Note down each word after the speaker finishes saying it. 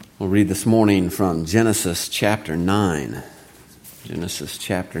We'll read this morning from Genesis chapter 9. Genesis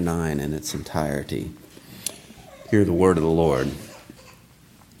chapter 9 in its entirety. Hear the word of the Lord.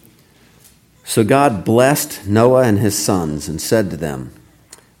 So God blessed Noah and his sons and said to them,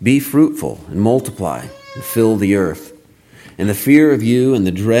 "Be fruitful and multiply and fill the earth. And the fear of you and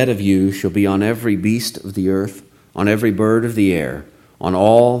the dread of you shall be on every beast of the earth, on every bird of the air, on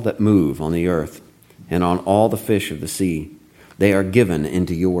all that move on the earth, and on all the fish of the sea. They are given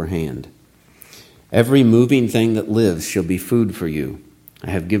into your hand. Every moving thing that lives shall be food for you.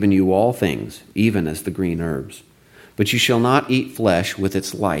 I have given you all things, even as the green herbs. But you shall not eat flesh with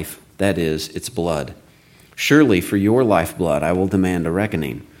its life, that is, its blood. Surely for your lifeblood I will demand a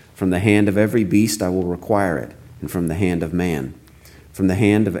reckoning. From the hand of every beast I will require it, and from the hand of man. From the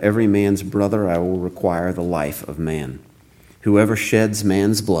hand of every man's brother I will require the life of man. Whoever sheds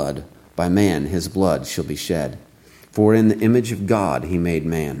man's blood, by man his blood shall be shed. For in the image of God he made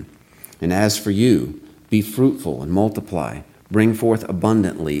man. And as for you, be fruitful and multiply, bring forth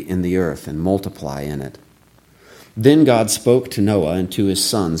abundantly in the earth and multiply in it." Then God spoke to Noah and to his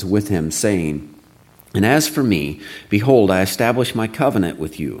sons with him, saying, "And as for me, behold, I establish my covenant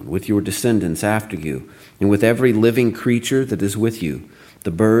with you, and with your descendants after you, and with every living creature that is with you, the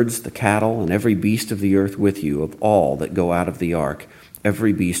birds, the cattle, and every beast of the earth with you, of all that go out of the ark,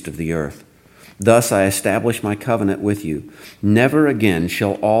 every beast of the earth. Thus I establish my covenant with you. Never again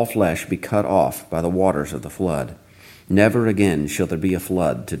shall all flesh be cut off by the waters of the flood. Never again shall there be a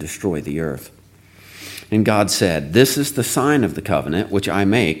flood to destroy the earth." And God said, "This is the sign of the covenant which I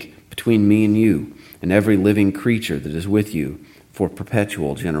make between me and you, and every living creature that is with you, for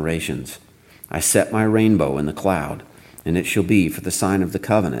perpetual generations. I set my rainbow in the cloud, and it shall be for the sign of the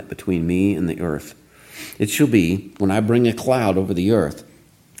covenant between me and the earth. It shall be, when I bring a cloud over the earth,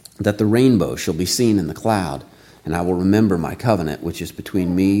 that the rainbow shall be seen in the cloud, and I will remember my covenant which is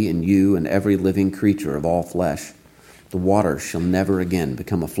between me and you and every living creature of all flesh. The waters shall never again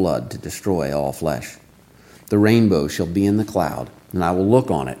become a flood to destroy all flesh. The rainbow shall be in the cloud, and I will look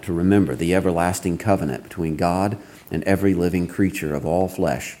on it to remember the everlasting covenant between God and every living creature of all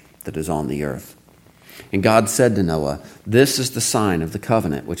flesh that is on the earth." And God said to Noah, "This is the sign of the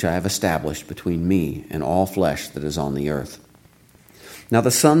covenant which I have established between me and all flesh that is on the earth." Now the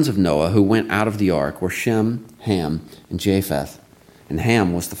sons of Noah who went out of the ark were Shem, Ham, and Japheth. And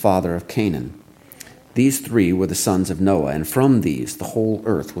Ham was the father of Canaan. These three were the sons of Noah, and from these the whole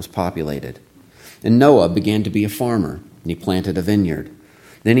earth was populated. And Noah began to be a farmer, and he planted a vineyard.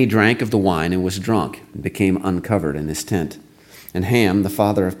 Then he drank of the wine and was drunk, and became uncovered in his tent. And Ham, the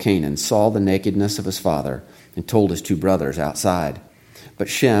father of Canaan, saw the nakedness of his father, and told his two brothers outside. But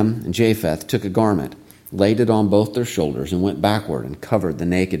Shem and Japheth took a garment, laid it on both their shoulders, and went backward and covered the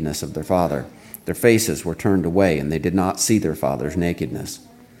nakedness of their father. Their faces were turned away, and they did not see their father's nakedness.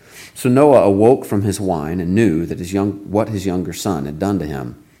 So Noah awoke from his wine and knew that what his younger son had done to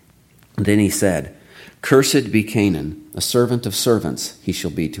him. And then he said, "Cursed be Canaan, a servant of servants he shall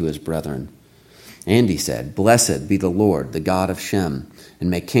be to his brethren." And he said, "Blessed be the Lord, the God of Shem, and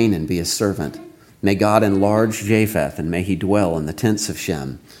may Canaan be his servant. May God enlarge Japheth, and may he dwell in the tents of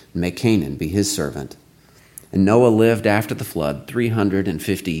Shem, and may Canaan be his servant." And Noah lived after the flood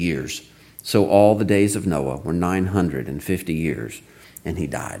 350 years. So all the days of Noah were 950 years, and he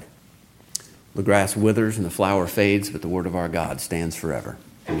died. The grass withers and the flower fades, but the word of our God stands forever.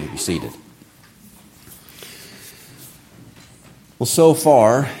 You may be seated. Well, so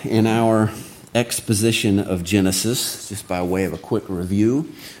far in our exposition of Genesis, just by way of a quick review,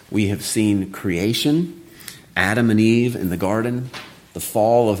 we have seen creation, Adam and Eve in the garden, the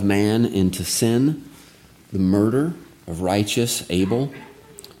fall of man into sin, the murder of righteous Abel,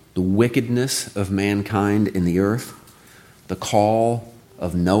 the wickedness of mankind in the earth, the call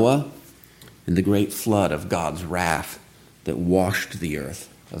of Noah, and the great flood of God's wrath that washed the earth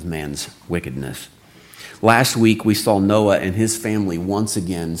of man's wickedness. Last week we saw Noah and his family once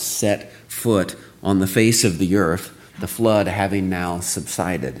again set foot on the face of the earth, the flood having now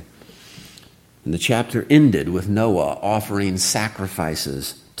subsided. And the chapter ended with Noah offering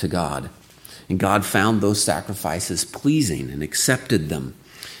sacrifices to God. And God found those sacrifices pleasing and accepted them.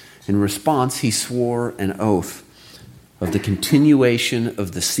 In response, he swore an oath of the continuation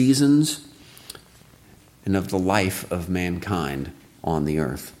of the seasons and of the life of mankind on the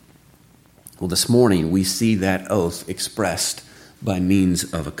earth. Well, this morning we see that oath expressed by means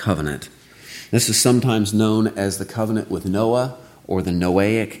of a covenant. This is sometimes known as the covenant with Noah or the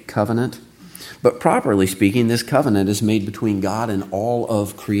Noahic covenant. But properly speaking, this covenant is made between God and all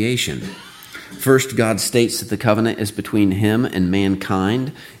of creation. First, God states that the covenant is between him and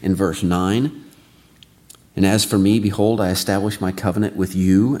mankind in verse 9. And as for me, behold, I establish my covenant with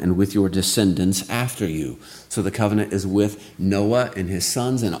you and with your descendants after you. So the covenant is with Noah and his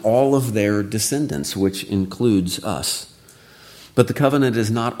sons and all of their descendants, which includes us. But the covenant is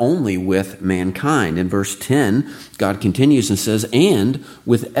not only with mankind. In verse 10, God continues and says, and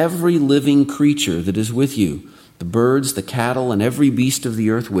with every living creature that is with you, the birds, the cattle, and every beast of the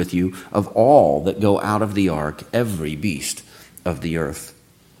earth with you, of all that go out of the ark, every beast of the earth.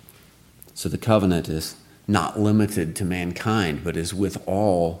 So the covenant is not limited to mankind, but is with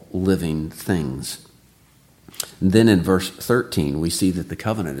all living things. And then in verse 13, we see that the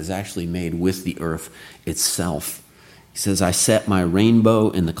covenant is actually made with the earth itself. He says, I set my rainbow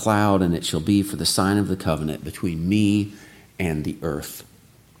in the cloud, and it shall be for the sign of the covenant between me and the earth.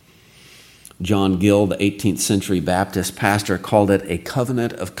 John Gill, the 18th century Baptist pastor, called it a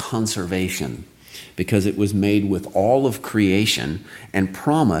covenant of conservation, because it was made with all of creation and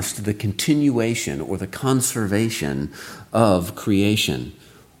promised the continuation or the conservation of creation,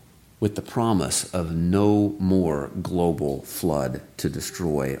 with the promise of no more global flood to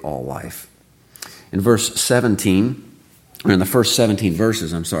destroy all life. In verse 17, or in the first 17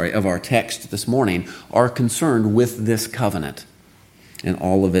 verses, of our text this morning, are concerned with this covenant and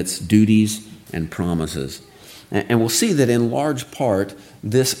all of its duties and promises. And we'll see that in large part,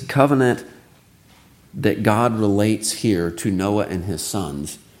 this covenant that God relates here to Noah and his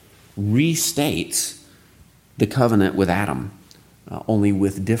sons restates the covenant with Adam, only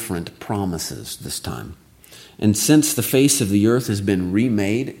with different promises this time. And since the face of the earth has been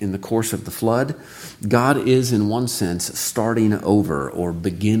remade in the course of the flood, God is in one sense starting over or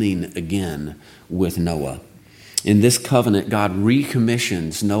beginning again with Noah. In this covenant, God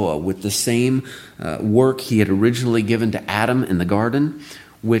recommissions Noah with the same work he had originally given to Adam in the garden,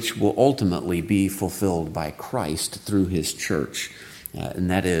 which will ultimately be fulfilled by Christ through his church, and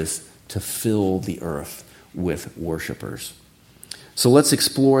that is to fill the earth with worshipers. So let's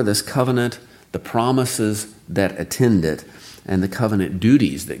explore this covenant, the promises that attend it, and the covenant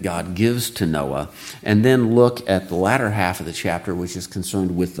duties that God gives to Noah, and then look at the latter half of the chapter, which is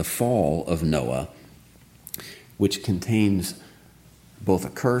concerned with the fall of Noah, which contains both a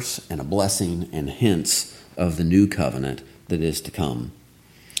curse and a blessing and hints of the new covenant that is to come.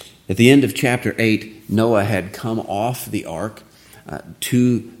 At the end of chapter 8, Noah had come off the ark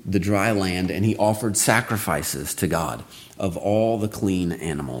to the dry land, and he offered sacrifices to God of all the clean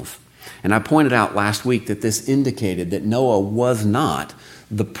animals. And I pointed out last week that this indicated that Noah was not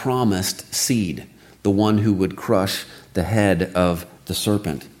the promised seed, the one who would crush the head of the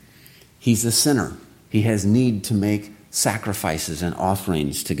serpent. He's a sinner. He has need to make sacrifices and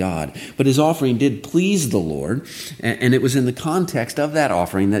offerings to God. But his offering did please the Lord, and it was in the context of that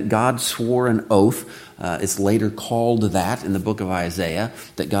offering that God swore an oath. It's later called that in the book of Isaiah,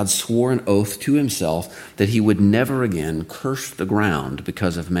 that God swore an oath to himself that he would never again curse the ground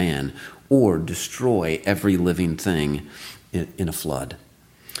because of man or destroy every living thing in a flood.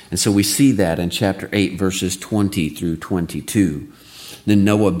 And so we see that in chapter 8, verses 20 through 22. Then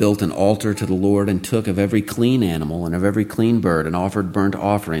Noah built an altar to the Lord and took of every clean animal and of every clean bird and offered burnt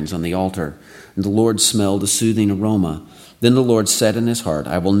offerings on the altar. And the Lord smelled a soothing aroma. Then the Lord said in his heart,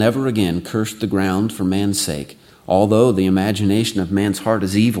 I will never again curse the ground for man's sake, although the imagination of man's heart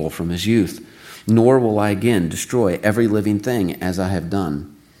is evil from his youth. Nor will I again destroy every living thing as I have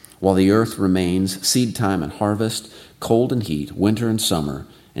done. While the earth remains, seed time and harvest, cold and heat, winter and summer,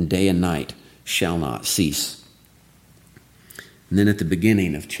 and day and night shall not cease. And then at the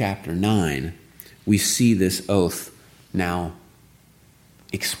beginning of chapter 9, we see this oath now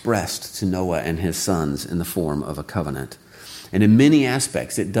expressed to Noah and his sons in the form of a covenant. And in many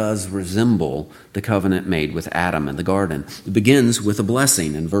aspects, it does resemble the covenant made with Adam in the garden. It begins with a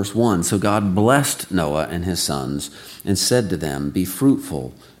blessing in verse 1. So God blessed Noah and his sons and said to them, be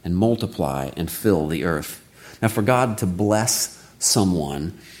fruitful and multiply and fill the earth. Now, for God to bless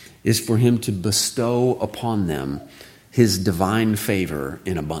someone is for him to bestow upon them his divine favor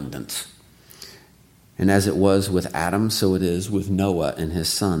in abundance. And as it was with Adam, so it is with Noah and his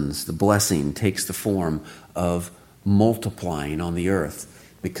sons. The blessing takes the form of multiplying on the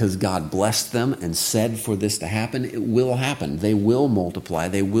earth. Because God blessed them and said for this to happen, it will happen. They will multiply,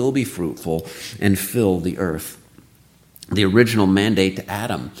 they will be fruitful and fill the earth. The original mandate to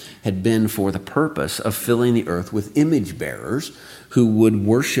Adam had been for the purpose of filling the earth with image bearers who would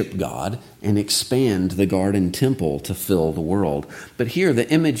worship God and expand the garden temple to fill the world. But here, the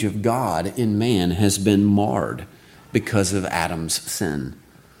image of God in man has been marred because of Adam's sin.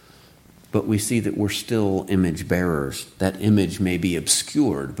 But we see that we're still image bearers. That image may be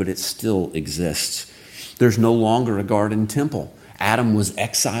obscured, but it still exists. There's no longer a garden temple. Adam was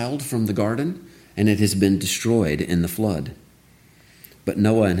exiled from the garden, and it has been destroyed in the flood. But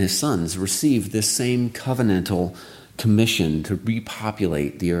Noah and his sons received this same covenantal commission to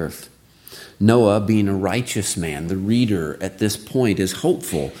repopulate the earth. Noah, being a righteous man, the reader at this point is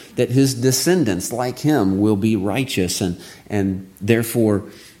hopeful that his descendants like him will be righteous, and therefore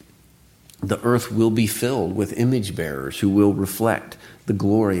the earth will be filled with image bearers who will reflect the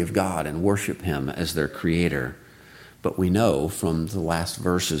glory of God and worship him as their creator. But we know from the last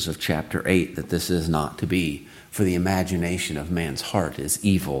verses of chapter 8 that this is not to be, for the imagination of man's heart is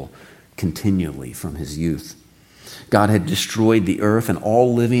evil continually from his youth. God had destroyed the earth and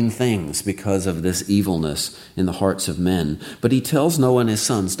all living things because of this evilness in the hearts of men. But he tells Noah and his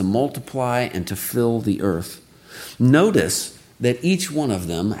sons to multiply and to fill the earth. Notice that each one of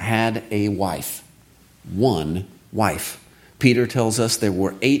them had a wife. One wife. Peter tells us there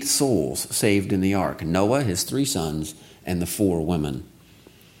were 8 souls saved in the ark: Noah, his 3 sons, and the 4 women.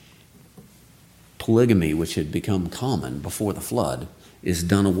 Polygamy, which had become common before the flood, is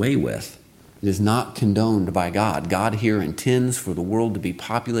done away with. It is not condoned by God. God here intends for the world to be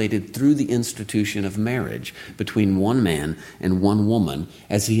populated through the institution of marriage between one man and one woman,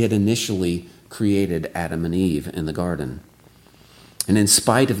 as he had initially created Adam and Eve in the garden. And in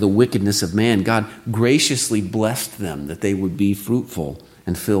spite of the wickedness of man, God graciously blessed them that they would be fruitful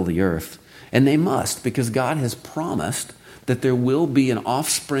and fill the earth. And they must, because God has promised that there will be an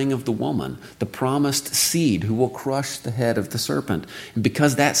offspring of the woman, the promised seed who will crush the head of the serpent. And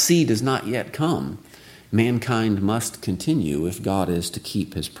because that seed has not yet come, mankind must continue if God is to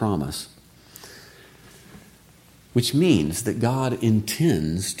keep his promise. Which means that God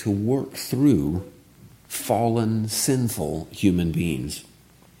intends to work through fallen, sinful human beings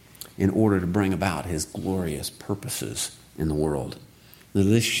in order to bring about his glorious purposes in the world. Now,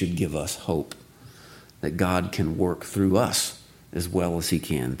 this should give us hope that God can work through us as well as he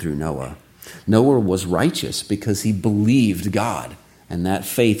can through Noah. Noah was righteous because he believed God, and that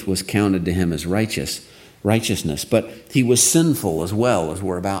faith was counted to him as righteousness. But he was sinful as well, as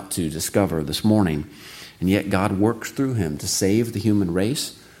we're about to discover this morning. And yet God worked through him to save the human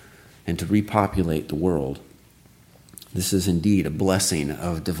race and to repopulate the world. This is indeed a blessing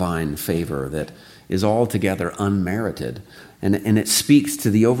of divine favor that is altogether unmerited. And it speaks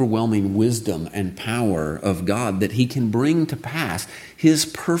to the overwhelming wisdom and power of God that he can bring to pass his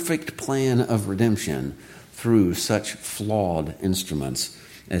perfect plan of redemption through such flawed instruments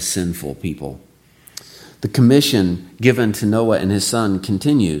as sinful people. The commission given to Noah and his son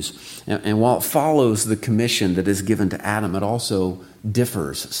continues. And while it follows the commission that is given to Adam, it also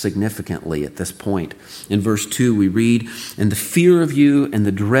differs significantly at this point. In verse 2 we read, "And the fear of you and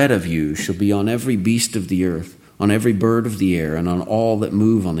the dread of you shall be on every beast of the earth, on every bird of the air, and on all that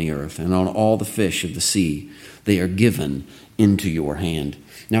move on the earth, and on all the fish of the sea. They are given into your hand."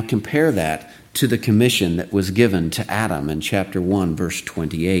 Now compare that to the commission that was given to Adam in chapter 1, verse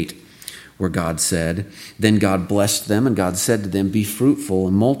 28. Where God said, "Then God blessed them, and God said to them, Be fruitful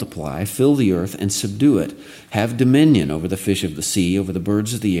and multiply, fill the earth and subdue it. Have dominion over the fish of the sea, over the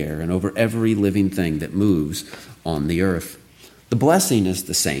birds of the air, and over every living thing that moves on the earth." The blessing is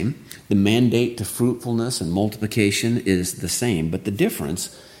the same. The mandate to fruitfulness and multiplication is the same, but the difference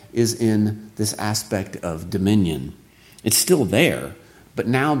is in this aspect of dominion. It's still there, but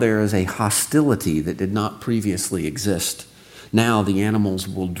now there is a hostility that did not previously exist. Now the animals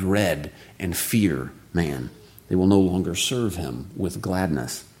will dread and fear man. They will no longer serve him with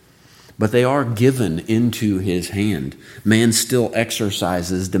gladness. But they are given into his hand. Man still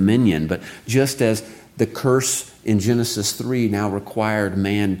exercises dominion, but just as the curse in Genesis 3 now required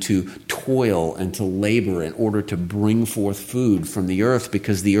man to toil and to labor in order to bring forth food from the earth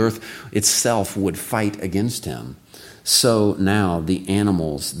because the earth itself would fight against him, so now the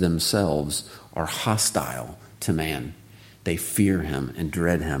animals themselves are hostile to man. They fear him and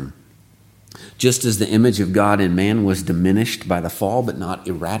dread him. Just as the image of God in man was diminished by the fall but not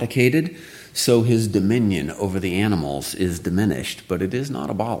eradicated, so his dominion over the animals is diminished, but it is not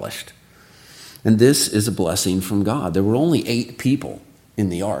abolished. And this is a blessing from God. There were only 8 people in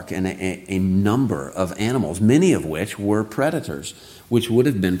the ark and a number of animals, many of which were predators, which would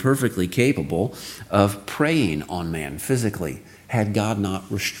have been perfectly capable of preying on man physically had God not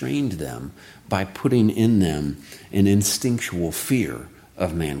restrained them by putting in them an instinctual fear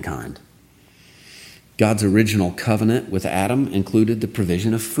of mankind. God's original covenant with Adam included the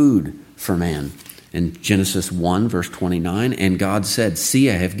provision of food for man. In Genesis 1, verse 29, "And God said, See,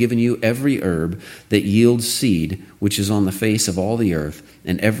 I have given you every herb that yields seed, which is on the face of all the earth,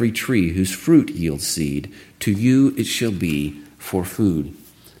 and every tree whose fruit yields seed. To you it shall be for food."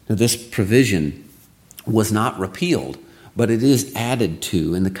 Now, this provision was not repealed but it is added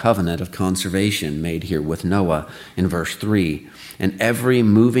to in the covenant of conservation made here with Noah in verse 3. And every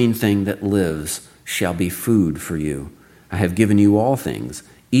moving thing that lives shall be food for you. I have given you all things,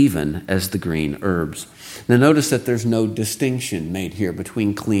 even as the green herbs. Now notice that there's no distinction made here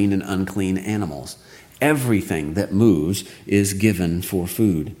between clean and unclean animals. Everything that moves is given for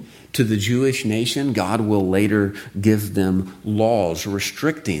food. To the Jewish nation, God will later give them laws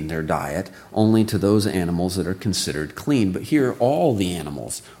restricting their diet only to those animals that are considered clean. But here, all the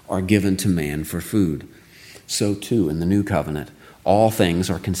animals are given to man for food. So too, in the new covenant, all things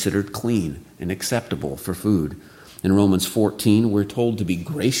are considered clean and acceptable for food. In Romans 14, we're told to be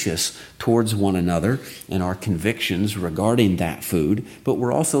gracious towards one another in our convictions regarding that food, but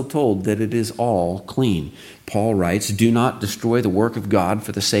we're also told that it is all clean. Paul writes, "Do not destroy the work of God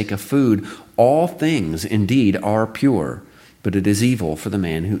for the sake of food. All things indeed are pure, but it is evil for the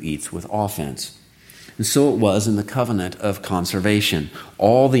man who eats with offense." And so it was in the covenant of conservation.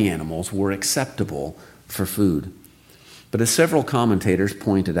 All the animals were acceptable for food. But as several commentators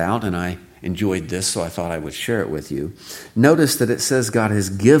pointed out, and I enjoyed this, so I thought I would share it with you. Notice that it says God has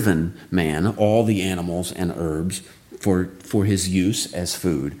given man all the animals and herbs for his use as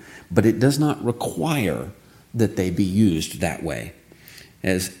food, but it does not require that they be used that way.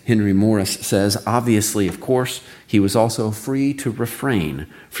 As Henry Morris says, obviously, of course, he was also free to refrain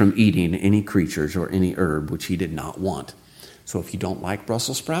from eating any creatures or any herb which he did not want. So if you don't like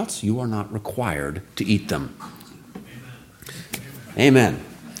Brussels sprouts, you are not required to eat them. Amen.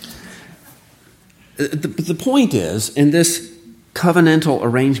 The point is, in this covenantal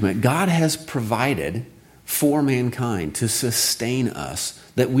arrangement, God has provided for mankind to sustain us,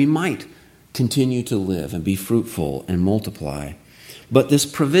 that we might continue to live and be fruitful and multiply. But this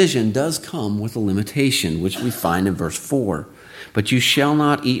provision does come with a limitation, which we find in verse 4. But you shall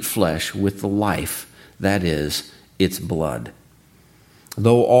not eat flesh with the life, that is, its blood.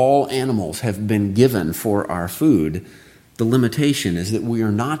 Though all animals have been given for our food, the limitation is that we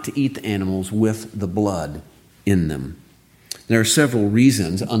are not to eat the animals with the blood in them. There are several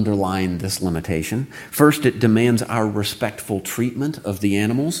reasons underlying this limitation. First, it demands our respectful treatment of the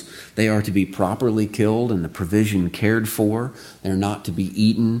animals. They are to be properly killed and the provision cared for. They're not to be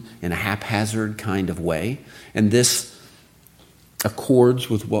eaten in a haphazard kind of way. And this accords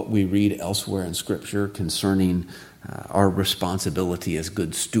with what we read elsewhere in Scripture concerning our responsibility as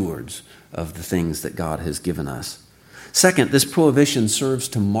good stewards of the things that God has given us. Second, this prohibition serves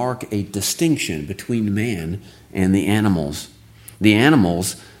to mark a distinction between man and the animals. The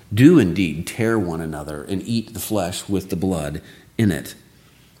animals do indeed tear one another and eat the flesh with the blood in it.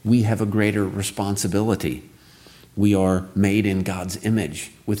 We have a greater responsibility. We are made in God's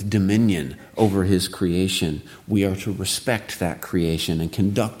image with dominion over his creation. We are to respect that creation and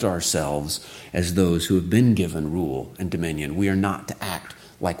conduct ourselves as those who have been given rule and dominion. We are not to act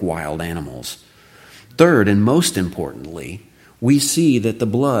like wild animals. Third, and most importantly, we see that the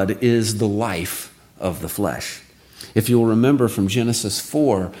blood is the life of the flesh. If you'll remember from Genesis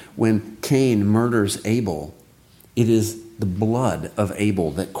 4, when Cain murders Abel, it is the blood of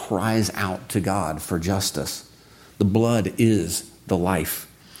Abel that cries out to God for justice. The blood is the life.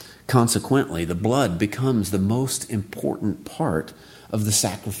 Consequently, the blood becomes the most important part of the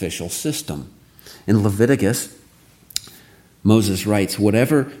sacrificial system. In Leviticus, Moses writes,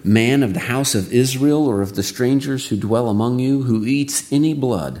 "Whatever man of the house of Israel or of the strangers who dwell among you who eats any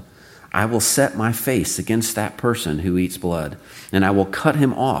blood, I will set my face against that person who eats blood, and I will cut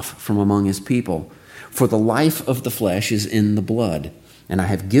him off from among his people. For the life of the flesh is in the blood, and I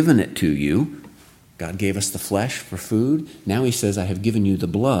have given it to you." God gave us the flesh for food. Now he says, "I have given you the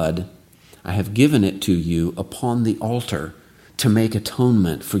blood. I have given it to you upon the altar to make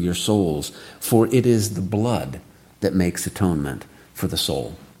atonement for your souls. For it is the blood that makes atonement for the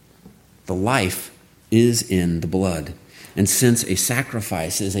soul." The life is in the blood. And since a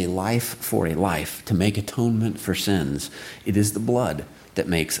sacrifice is a life for a life to make atonement for sins, it is the blood that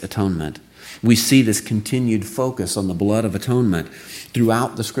makes atonement. We see this continued focus on the blood of atonement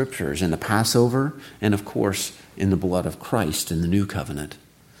throughout the Scriptures, in the Passover, and of course in the blood of Christ in the New Covenant,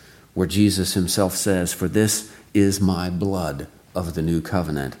 where Jesus himself says, "For this is my blood of the new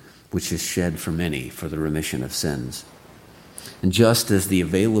covenant, which is shed for many for the remission of sins." And just as the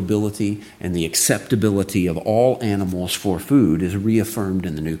availability and the acceptability of all animals for food is reaffirmed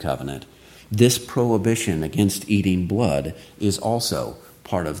in the New Covenant, this prohibition against eating blood is also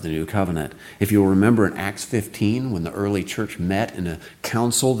part of the New Covenant. If you'll remember in Acts 15, when the early church met in a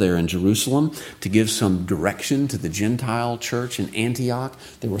council there in Jerusalem to give some direction to the Gentile church in Antioch,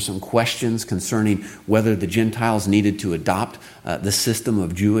 there were some questions concerning whether the Gentiles needed to adopt the system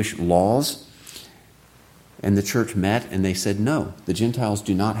of Jewish laws. And the church met and they said, no, the Gentiles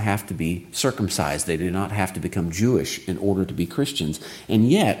do not have to be circumcised. They do not have to become Jewish in order to be Christians.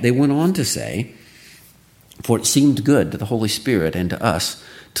 And yet they went on to say, for it seemed good to the Holy Spirit and to us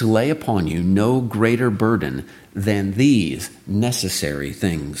to lay upon you no greater burden than these necessary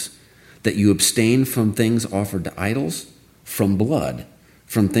things, that you abstain from things offered to idols, from blood,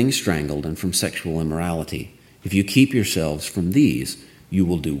 from things strangled, and from sexual immorality. If you keep yourselves from these, you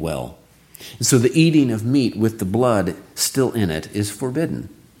will do well. And so the eating of meat with the blood still in it is forbidden.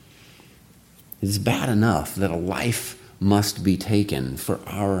 It is bad enough that a life must be taken for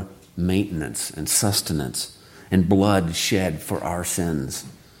our maintenance and sustenance, and blood shed for our sins.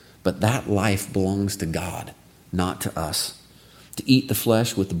 But that life belongs to God, not to us. To eat the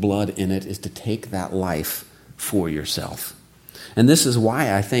flesh with the blood in it is to take that life for yourself. And this is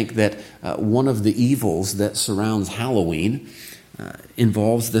why I think that one of the evils that surrounds Halloween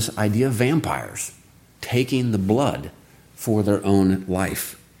involves this idea of vampires taking the blood for their own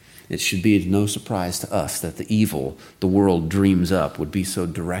life. It should be no surprise to us that the evil the world dreams up would be so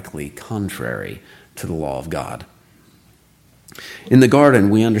directly contrary to the law of God. In the garden,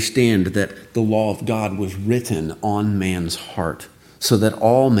 we understand that the law of God was written on man's heart, so that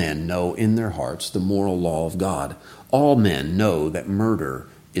all men know in their hearts the moral law of God. All men know that murder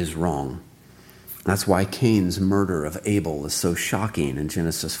is wrong. That's why Cain's murder of Abel is so shocking in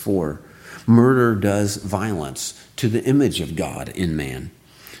Genesis 4. Murder does violence to the image of God in man.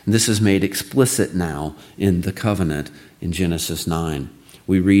 This is made explicit now in the covenant in Genesis 9.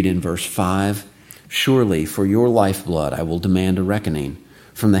 We read in verse 5, "Surely for your lifeblood I will demand a reckoning.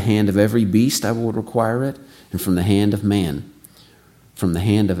 From the hand of every beast I will require it, and from the hand of man. From the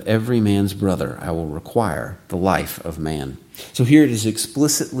hand of every man's brother I will require the life of man." So here it is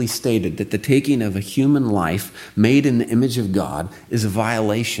explicitly stated that the taking of a human life made in the image of God is a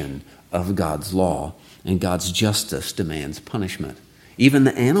violation of God's law, and God's justice demands punishment. Even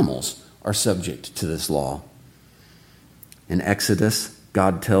the animals are subject to this law. In Exodus,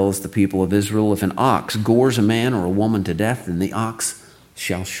 God tells the people of Israel, if an ox gores a man or a woman to death, then the ox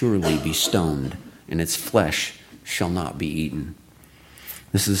shall surely be stoned, and its flesh shall not be eaten.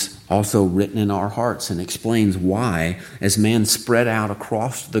 This is also written in our hearts and explains why, as man spread out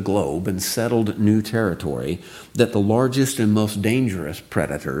across the globe and settled new territory, that the largest and most dangerous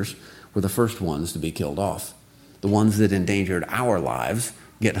predators were the first ones to be killed off. The ones that endangered our lives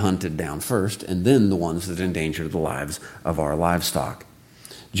get hunted down first, and then the ones that endanger the lives of our livestock.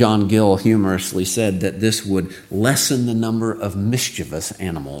 John Gill humorously said that this would lessen the number of mischievous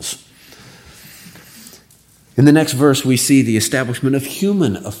animals. In the next verse, we see the establishment of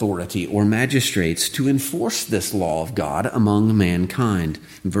human authority or magistrates to enforce this law of God among mankind.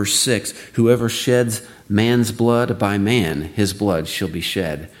 In verse 6, "Whoever sheds man's blood, by man his blood shall be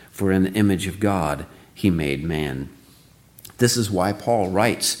shed, for in the image of God he made man." This is why Paul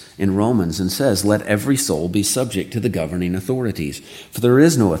writes in Romans and says, "Let every soul be subject to the governing authorities. For there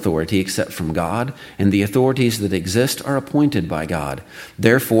is no authority except from God, and the authorities that exist are appointed by God.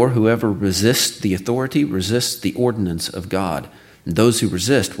 Therefore, whoever resists the authority resists the ordinance of God. And those who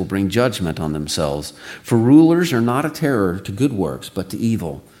resist will bring judgment on themselves. For rulers are not a terror to good works, but to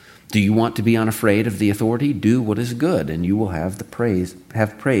evil. Do you want to be unafraid of the authority? Do what is good, and you will have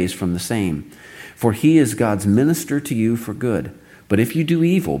praise from the same. For he is God's minister to you for good. But if you do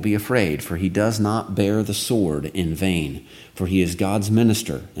evil, be afraid, for he does not bear the sword in vain. For he is God's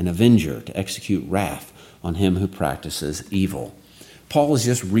minister, an avenger, to execute wrath on him who practices evil." Paul is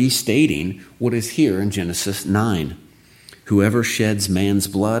just restating what is here in Genesis 9. "Whoever sheds man's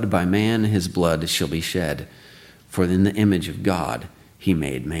blood, by man his blood shall be shed. For in the image of God he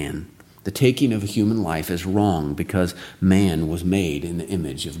made man." The taking of a human life is wrong because man was made in the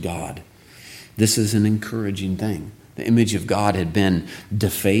image of God. This is an encouraging thing. The image of God had been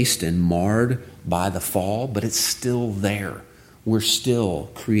defaced and marred by the fall, but it's still there. We're still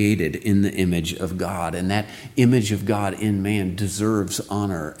created in the image of God, and that image of God in man deserves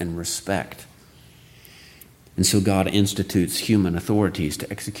honor and respect. And so God institutes human authorities to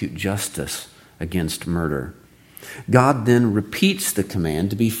execute justice against murder. God then repeats the command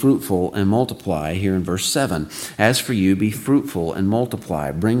to be fruitful and multiply here in verse 7. "As for you, be fruitful and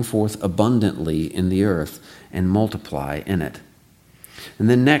multiply, bring forth abundantly in the earth, and multiply in it." And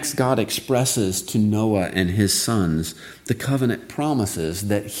then next, God expresses to Noah and his sons the covenant promises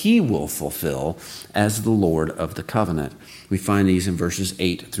that he will fulfill as the Lord of the covenant. We find these in verses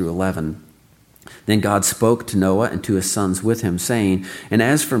 8 through 11. "Then God spoke to Noah and to his sons with him, saying, And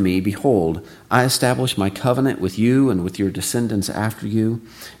as for me, behold, I establish my covenant with you and with your descendants after you,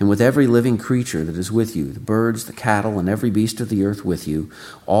 and with every living creature that is with you, the birds, the cattle, and every beast of the earth with you,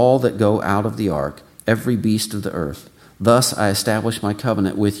 all that go out of the ark, every beast of the earth. Thus I establish my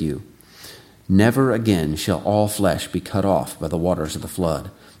covenant with you. Never again shall all flesh be cut off by the waters of the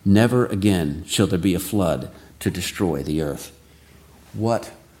flood. Never again shall there be a flood to destroy the earth.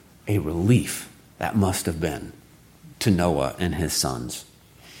 What a relief that must have been to Noah and his sons,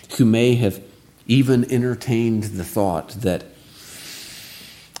 who may have even entertained the thought that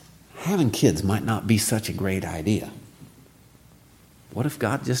having kids might not be such a great idea. What if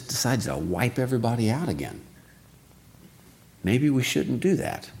God just decides to wipe everybody out again? Maybe we shouldn't do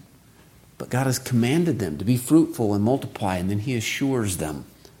that. But God has commanded them to be fruitful and multiply, and then he assures them,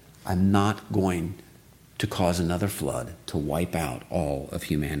 I'm not going to cause another flood to wipe out all of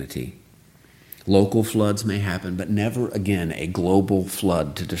humanity. Local floods may happen, but never again a global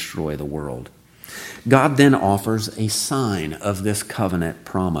flood to destroy the world. God then offers a sign of this covenant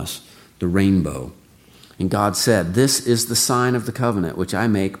promise, the rainbow. And God said, this is the sign of the covenant which I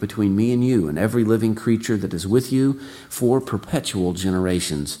make between me and you and every living creature that is with you for perpetual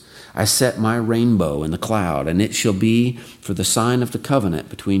generations. I set my rainbow in the cloud, and it shall be for the sign of the covenant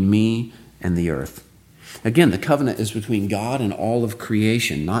between me and the earth. Again, the covenant is between God and all of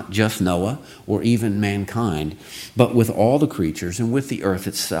creation, not just Noah or even mankind, but with all the creatures and with the earth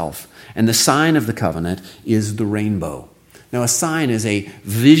itself. And the sign of the covenant is the rainbow. Now, a sign is a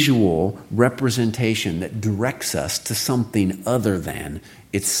visual representation that directs us to something other than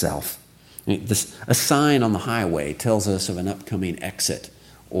itself. A sign on the highway tells us of an upcoming exit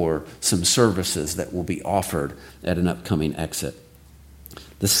or some services that will be offered at an upcoming exit.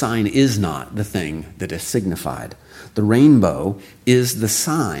 The sign is not the thing that is signified. The rainbow is the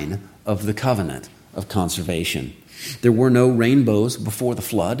sign of the covenant of conservation. There were no rainbows before the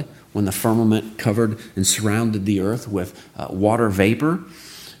flood, when the firmament covered and surrounded the earth with water vapor.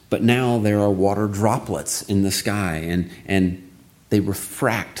 But now there are water droplets in the sky, and they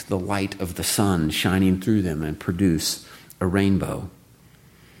refract the light of the sun shining through them and produce a rainbow.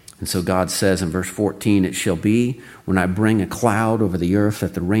 And so God says in verse 14, it shall be when I bring a cloud over the earth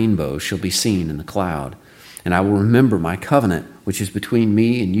that the rainbow shall be seen in the cloud. And I will remember my covenant, which is between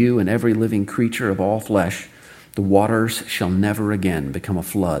me and you and every living creature of all flesh. The waters shall never again become a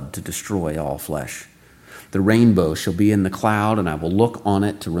flood to destroy all flesh. The rainbow shall be in the cloud, and I will look on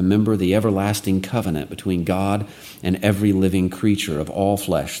it to remember the everlasting covenant between God and every living creature of all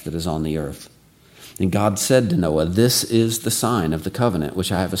flesh that is on the earth. And God said to Noah, this is the sign of the covenant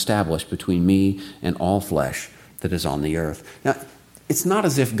which I have established between me and all flesh that is on the earth. Now, it's not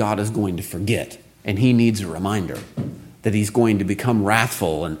as if God is going to forget and he needs a reminder that he's going to become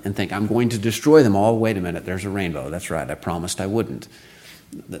wrathful and think, I'm going to destroy them all. Wait a minute, there's a rainbow. That's right, I promised I wouldn't.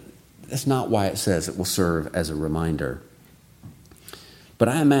 That's not why it says it will serve as a reminder. But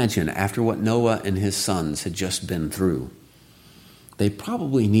I imagine after what Noah and his sons had just been through, they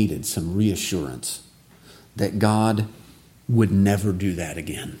probably needed some reassurance that God would never do that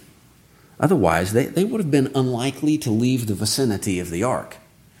again. Otherwise, they would have been unlikely to leave the vicinity of the ark.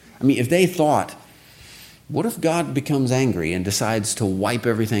 I mean, if they thought, what if God becomes angry and decides to wipe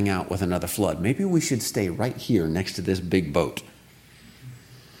everything out with another flood? Maybe we should stay right here next to this big boat.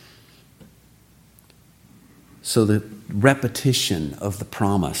 So the repetition of the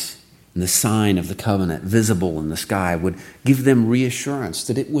promise and the sign of the covenant visible in the sky would give them reassurance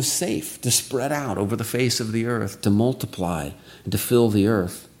that it was safe to spread out over the face of the earth, to multiply and to fill the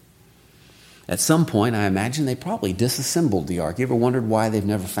earth. At some point, I imagine they probably disassembled the ark. You ever wondered why they've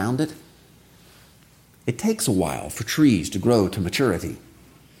never found it? It takes a while for trees to grow to maturity.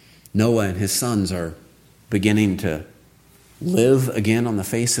 Noah and his sons are beginning to live again on the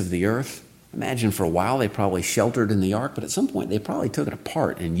face of the earth. Imagine for a while they probably sheltered in the ark, but at some point they probably took it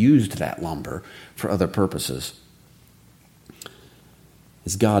apart and used that lumber for other purposes.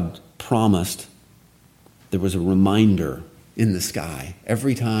 As God promised, there was a reminder in the sky.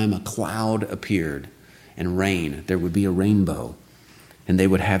 Every time a cloud appeared and rain, there would be a rainbow, and they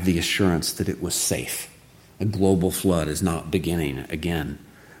would have the assurance that it was safe. A global flood is not beginning again.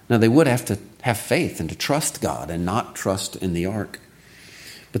 Now, they would have to have faith and to trust God and not trust in the ark.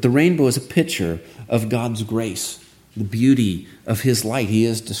 But the rainbow is a picture of God's grace, the beauty of his light. He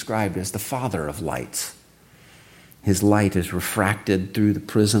is described as the Father of lights. His light is refracted through the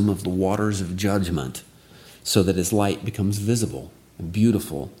prism of the waters of judgment so that his light becomes visible and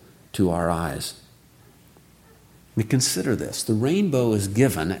beautiful to our eyes. We consider this. The rainbow is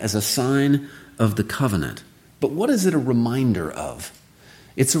given as a sign of the covenant. But what is it a reminder of?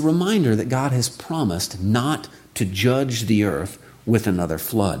 It's a reminder that God has promised not to judge the earth with another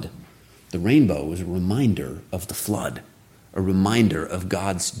flood. The rainbow is a reminder of the flood, a reminder of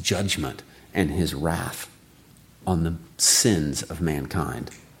God's judgment and his wrath on the sins of mankind.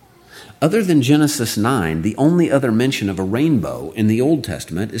 Other than Genesis 9, the only other mention of a rainbow in the Old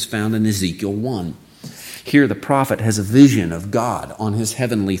Testament is found in Ezekiel 1. Here the prophet has a vision of God on his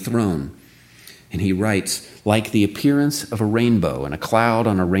heavenly throne. And he writes, "Like the appearance of a rainbow in a cloud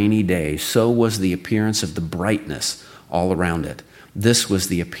on a rainy day, so was the appearance of the brightness all around it. This was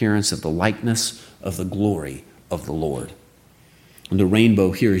the appearance of the likeness of the glory of the Lord." And the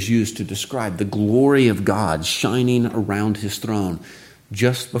rainbow here is used to describe the glory of God shining around his throne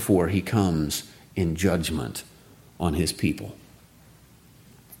just before he comes in judgment on his people.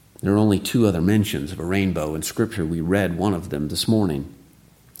 There are only two other mentions of a rainbow in Scripture. We read one of them this morning.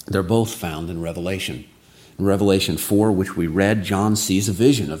 They're both found in Revelation. In Revelation 4, which we read, John sees a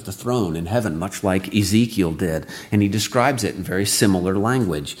vision of the throne in heaven, much like Ezekiel did, and he describes it in very similar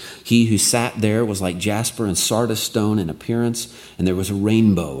language. He who sat there was like jasper and sardis stone in appearance, and there was a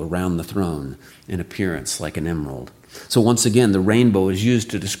rainbow around the throne in appearance like an emerald. So once again, the rainbow is used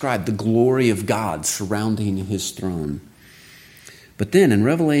to describe the glory of God surrounding his throne. But then in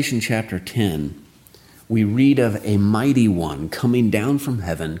Revelation chapter 10, we read of a mighty one coming down from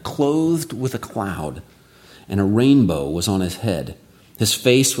heaven, clothed with a cloud, and a rainbow was on his head. His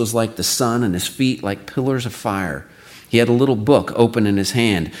face was like the sun, and his feet like pillars of fire. He had a little book open in his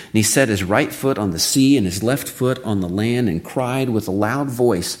hand, and he set his right foot on the sea and his left foot on the land, and cried with a loud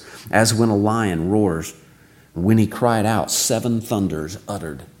voice, as when a lion roars. And when he cried out, 7 thunders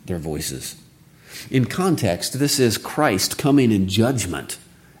uttered their voices. In context, this is Christ coming in judgment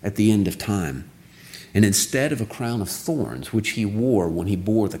at the end of time. And instead of a crown of thorns, which he wore when he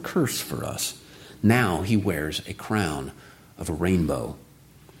bore the curse for us, now he wears a crown of a rainbow.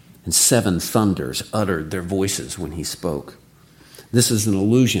 And 7 thunders uttered their voices when he spoke. This is an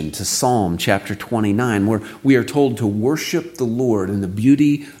allusion to Psalm chapter 29, where we are told to worship the Lord in the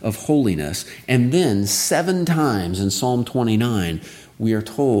beauty of holiness. And then 7 times in Psalm 29, we are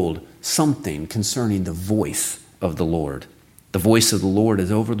told something concerning the voice of the Lord. The voice of the Lord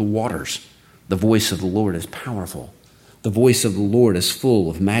is over the waters. The voice of the Lord is powerful. The voice of the Lord is full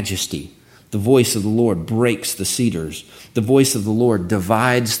of majesty. The voice of the Lord breaks the cedars. The voice of the Lord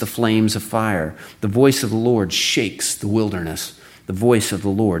divides the flames of fire. The voice of the Lord shakes the wilderness. The voice of the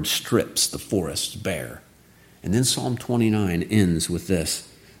Lord strips the forests bare. And then Psalm 29 ends with this: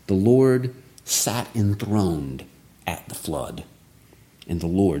 "The Lord sat enthroned at the flood, and the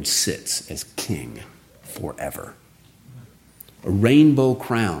Lord sits as king forever." A rainbow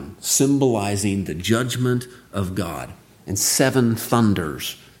crown symbolizing the judgment of God, and 7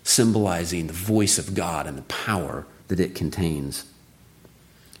 thunders symbolizing the voice of God and the power that it contains.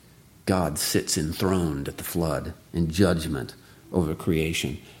 God sits enthroned at the flood in judgment over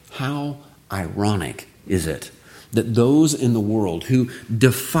creation. How ironic is it that those in the world who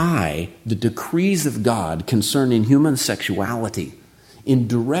defy the decrees of God concerning human sexuality, in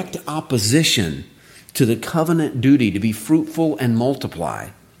direct opposition to the covenant duty to be fruitful and multiply,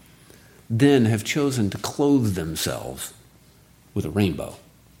 then have chosen to clothe themselves with a rainbow.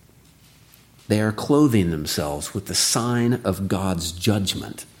 They are clothing themselves with the sign of God's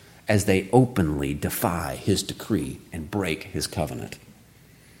judgment as they openly defy his decree and break his covenant.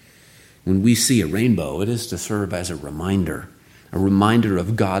 When we see a rainbow, it is to serve as a reminder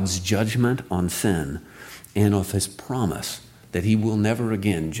of God's judgment on sin and of his promise that he will never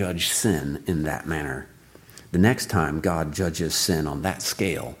again judge sin in that manner. The next time God judges sin on that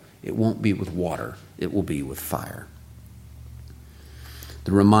scale, it won't be with water, it will be with fire.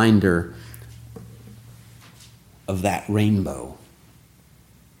 The reminder of that rainbow,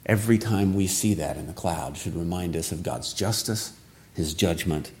 every time we see that in the cloud, should remind us of God's justice, his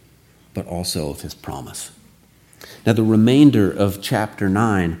judgment, but also of his promise. Now, the remainder of chapter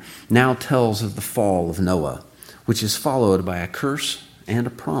 9 now tells of the fall of Noah, which is followed by a curse and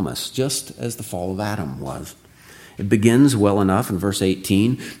a promise, just as the fall of Adam was. It begins well enough in verse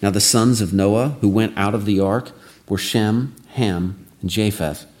 18. "Now the sons of Noah who went out of the ark were Shem, Ham, and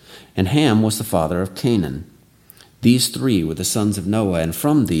Japheth. And Ham was the father of Canaan. These 3 were the sons of Noah, and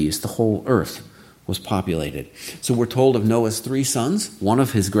from these the whole earth was populated." So we're told of Noah's 3 sons, one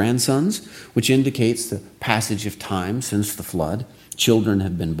of his grandsons, which indicates the passage of time since the flood. Children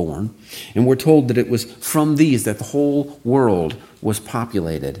have been born. And we're told that it was from these that the whole world was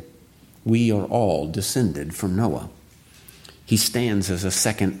populated. We are all descended from Noah. He stands as a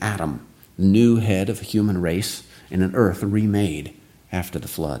second Adam, the new head of a human race in an earth remade after the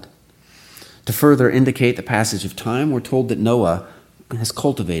flood. To further indicate the passage of time, we're told that Noah has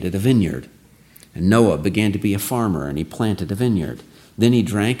cultivated a vineyard. And Noah began to be a farmer, and he planted a vineyard. Then he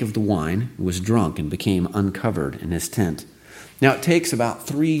drank of the wine, was drunk, and became uncovered in his tent. Now it takes about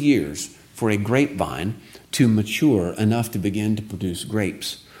 3 years for a grapevine to mature enough to begin to produce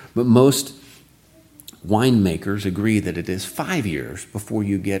grapes. But most winemakers agree that it is 5 years before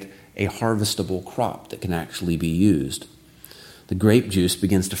you get a harvestable crop that can actually be used. The grape juice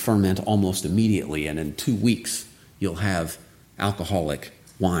begins to ferment almost immediately, and in 2 weeks, you'll have alcoholic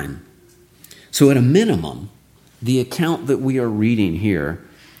wine. So at a minimum, the account that we are reading here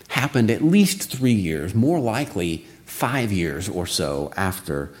happened at least 3 years, more likely 5 years or so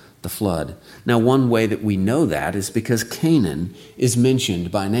after the flood. Now, one way that we know that is because Canaan is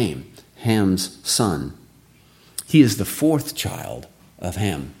mentioned by name, Ham's son. He is the 4th child of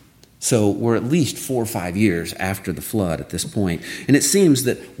Ham. So we're at least 4 or 5 years after the flood at this point. And it seems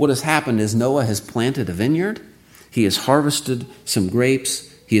that what has happened is Noah has planted a vineyard, he has harvested some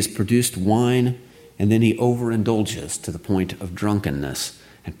grapes, he has produced wine, and then he overindulges to the point of drunkenness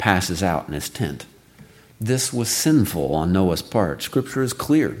and passes out in his tent. This was sinful on Noah's part. Scripture is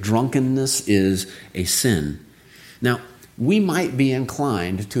clear. Drunkenness is a sin. Now, we might be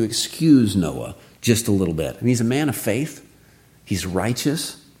inclined to excuse Noah just a little bit. I mean, he's a man of faith. He's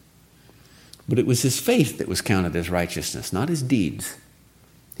righteous. But it was his faith that was counted as righteousness, not his deeds.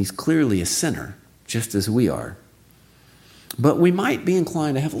 He's clearly a sinner, just as we are. But we might be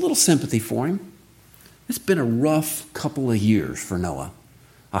inclined to have a little sympathy for him. It's been a rough couple of years for Noah.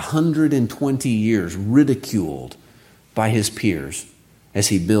 120 years ridiculed by his peers as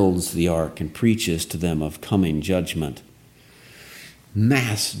he builds the ark and preaches to them of coming judgment.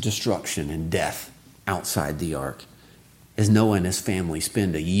 Mass destruction and death outside the ark as Noah and his family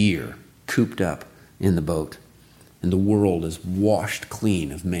spend a year cooped up in the boat, and the world is washed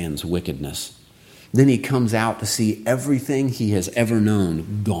clean of man's wickedness. Then he comes out to see everything he has ever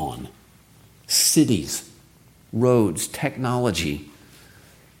known gone. Cities, roads, technology,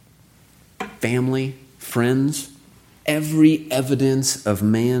 family, friends, every evidence of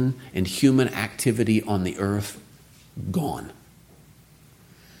man and human activity on the earth gone.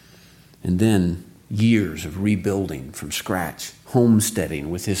 And then years of rebuilding from scratch, homesteading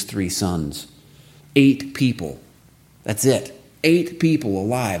with his 3 sons. 8 people. That's it. 8 people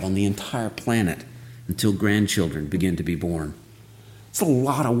alive on the entire planet until grandchildren begin to be born. It's a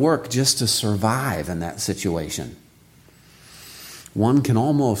lot of work just to survive in that situation. One can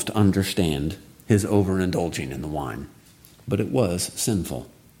almost understand his overindulging in the wine, but it was sinful.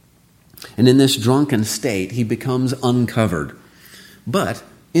 And in this drunken state, he becomes uncovered, but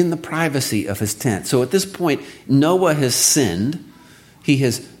in the privacy of his tent. So at this point, Noah has sinned. He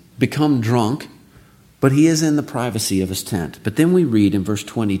has become drunk, but he is in the privacy of his tent. But then we read in verse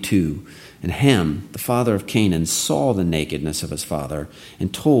 22, and Ham, the father of Canaan, saw the nakedness of his father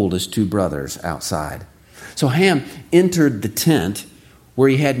and told his 2 brothers outside. So Ham entered the tent where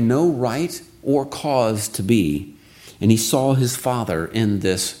he had no right or cause to be, and he saw his father in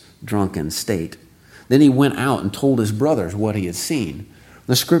this drunken state. Then he went out and told his brothers what he had seen.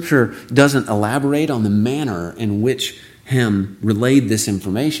 The scripture doesn't elaborate on the manner in which Ham relayed this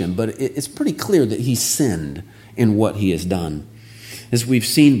information, but it's pretty clear that he sinned in what he has done. As we've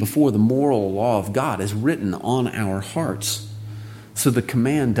seen before, the moral law of God is written on our hearts. So the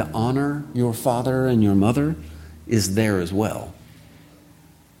command to honor your father and your mother is there as well.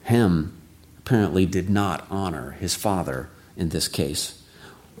 Ham apparently did not honor his father in this case.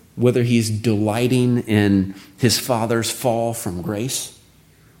 Whether he's delighting in his father's fall from grace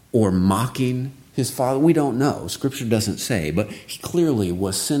or mocking his father, we don't know. Scripture doesn't say, but he clearly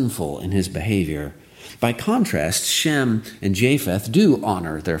was sinful in his behavior. By contrast, Shem and Japheth do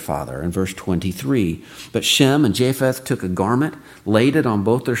honor their father in verse 23. But Shem and Japheth took a garment, laid it on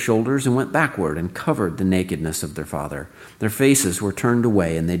both their shoulders, and went backward and covered the nakedness of their father. Their faces were turned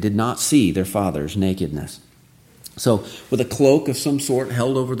away, and they did not see their father's nakedness. So with a cloak of some sort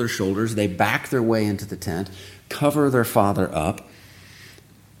held over their shoulders, they back their way into the tent, cover their father up.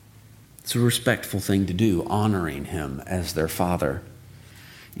 It's a respectful thing to do, honoring him as their father,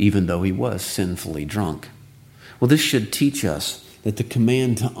 even though he was sinfully drunk. Well, this should teach us that the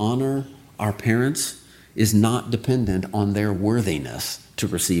command to honor our parents is not dependent on their worthiness to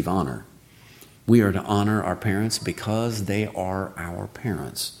receive honor. We are to honor our parents because they are our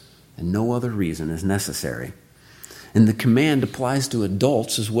parents, and no other reason is necessary. And the command applies to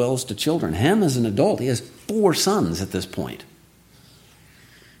adults as well as to children. Ham is an adult. He has 4 sons at this point.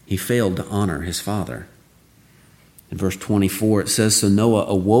 He failed to honor his father. In verse 24, it says, So Noah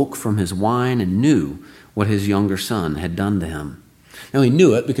awoke from his wine and knew what his younger son had done to him. Now he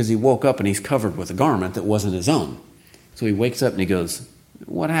knew it because he woke up and he's covered with a garment that wasn't his own. So he wakes up and he goes,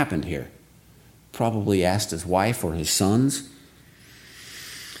 what happened here? Probably asked his wife or his sons.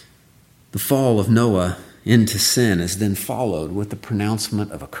 The fall of Noah into sin is then followed with the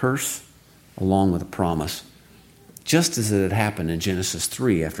pronouncement of a curse along with a promise. just as it had happened in Genesis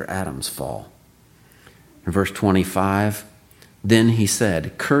 3 after Adam's fall. In verse 25, then he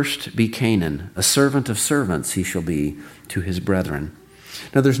said, "Cursed be Canaan, a servant of servants he shall be to his brethren."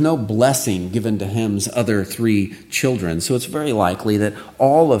 Now, there's no blessing given to Ham's other 3 children, so it's very likely that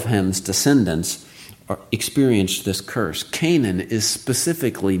all of Ham's descendants experienced this curse. Canaan is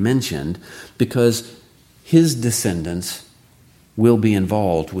specifically mentioned because his descendants will be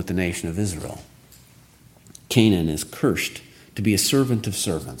involved with the nation of Israel. Canaan is cursed to be a servant of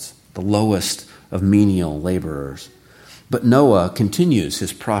servants, the lowest of menial laborers. But Noah continues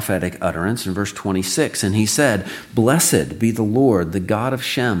his prophetic utterance in verse 26, and he said, "Blessed be the Lord, the God of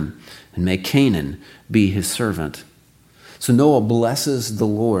Shem, and may Canaan be his servant." So Noah blesses the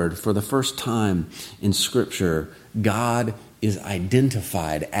Lord. For the first time in Scripture, God is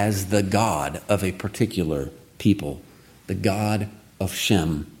identified as the God of a particular people, the God of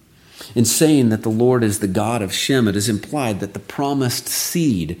Shem. In saying that the Lord is the God of Shem, it is implied that the promised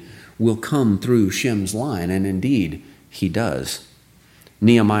seed will come through Shem's line, and indeed, he does.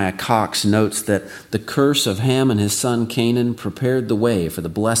 Nehemiah Cox notes that the curse of Ham and his son Canaan prepared the way for the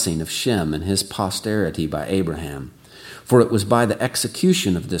blessing of Shem and his posterity by Abraham. For it was by the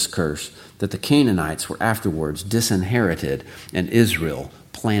execution of this curse that the Canaanites were afterwards disinherited and Israel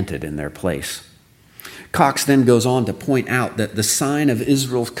planted in their place. Cox then goes on to point out that the sign of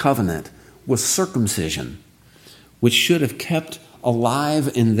Israel's covenant was circumcision, which should have kept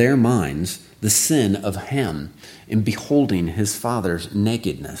alive in their minds the sin of Ham in beholding his father's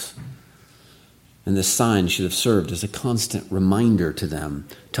nakedness. And this sign should have served as a constant reminder to them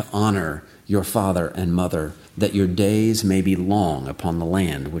to honor your father and mother, that your days may be long upon the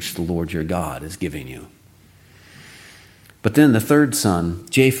land which the Lord your God is giving you. But then the third son,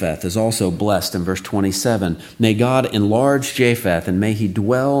 Japheth, is also blessed in verse 27. May God enlarge Japheth, and may he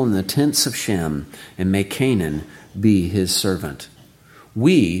dwell in the tents of Shem, and may Canaan be his servant.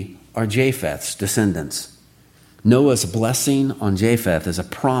 We are Japheth's descendants. Noah's blessing on Japheth is a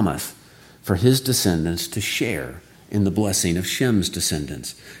promise for his descendants to share in the blessing of Shem's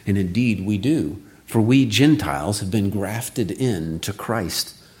descendants. And indeed we do, for we Gentiles have been grafted into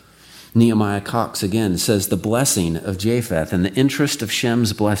Christ. Nehemiah Cox again says the blessing of Japheth and the interest of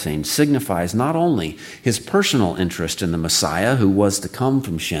Shem's blessing signifies not only his personal interest in the Messiah who was to come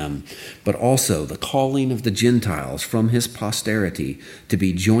from Shem, but also the calling of the Gentiles from his posterity to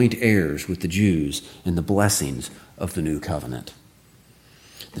be joint heirs with the Jews in the blessings of the new covenant.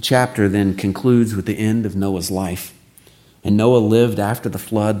 The chapter then concludes with the end of Noah's life. And Noah lived after the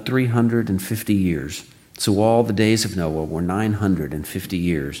flood 350 years. So all the days of Noah were 950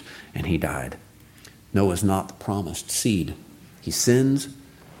 years, and he died. Noah's not the promised seed. He sins,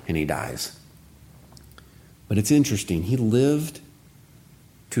 and he dies. But it's interesting. He lived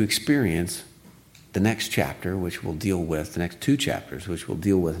to experience the next chapter, which we'll deal with, the next 2 chapters, which we'll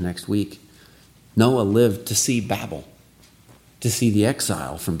deal with next week. Noah lived to see Babel, to see the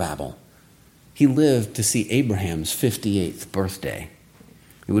exile from Babel. He lived to see Abraham's 58th birthday.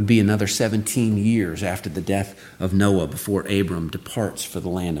 It would be another 17 years after the death of Noah before Abram departs for the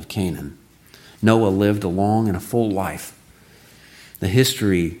land of Canaan. Noah lived a long and a full life. The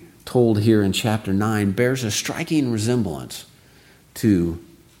history told here in chapter 9 bears a striking resemblance to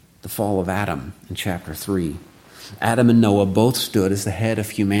the fall of Adam in chapter 3. Adam and Noah both stood as the head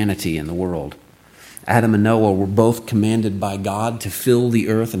of humanity in the world. Adam and Noah were both commanded by God to fill the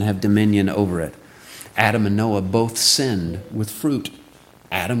earth and have dominion over it. Adam and Noah both sinned with fruit.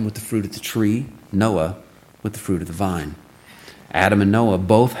 Adam with the fruit of the tree, Noah with the fruit of the vine. Adam and Noah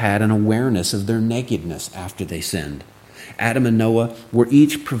both had an awareness of their nakedness after they sinned. Adam and Noah were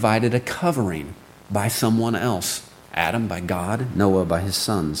each provided a covering by someone else. Adam by God, Noah by his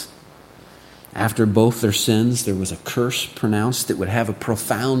sons. After both their sins, there was a curse pronounced that would have a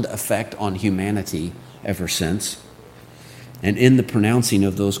profound effect on humanity ever since. And in the pronouncing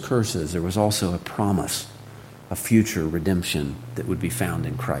of those curses, there was also a promise of future redemption that would be found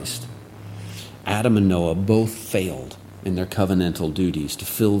in Christ. Adam and Noah both failed in their covenantal duties to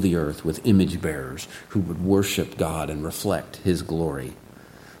fill the earth with image bearers who would worship God and reflect his glory.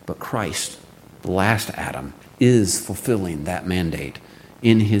 But Christ, the last Adam, is fulfilling that mandate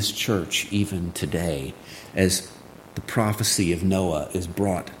in his church even today, as the prophecy of Noah is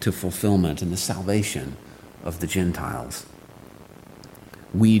brought to fulfillment in the salvation of the Gentiles.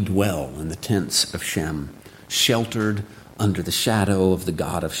 We dwell in the tents of Shem, sheltered under the shadow of the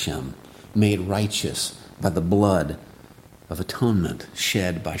God of Shem, made righteous by the blood of atonement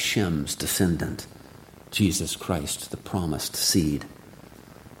shed by Shem's descendant, Jesus Christ, the promised seed.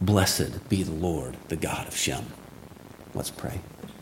 Blessed be the Lord, the God of Shem. Let's pray.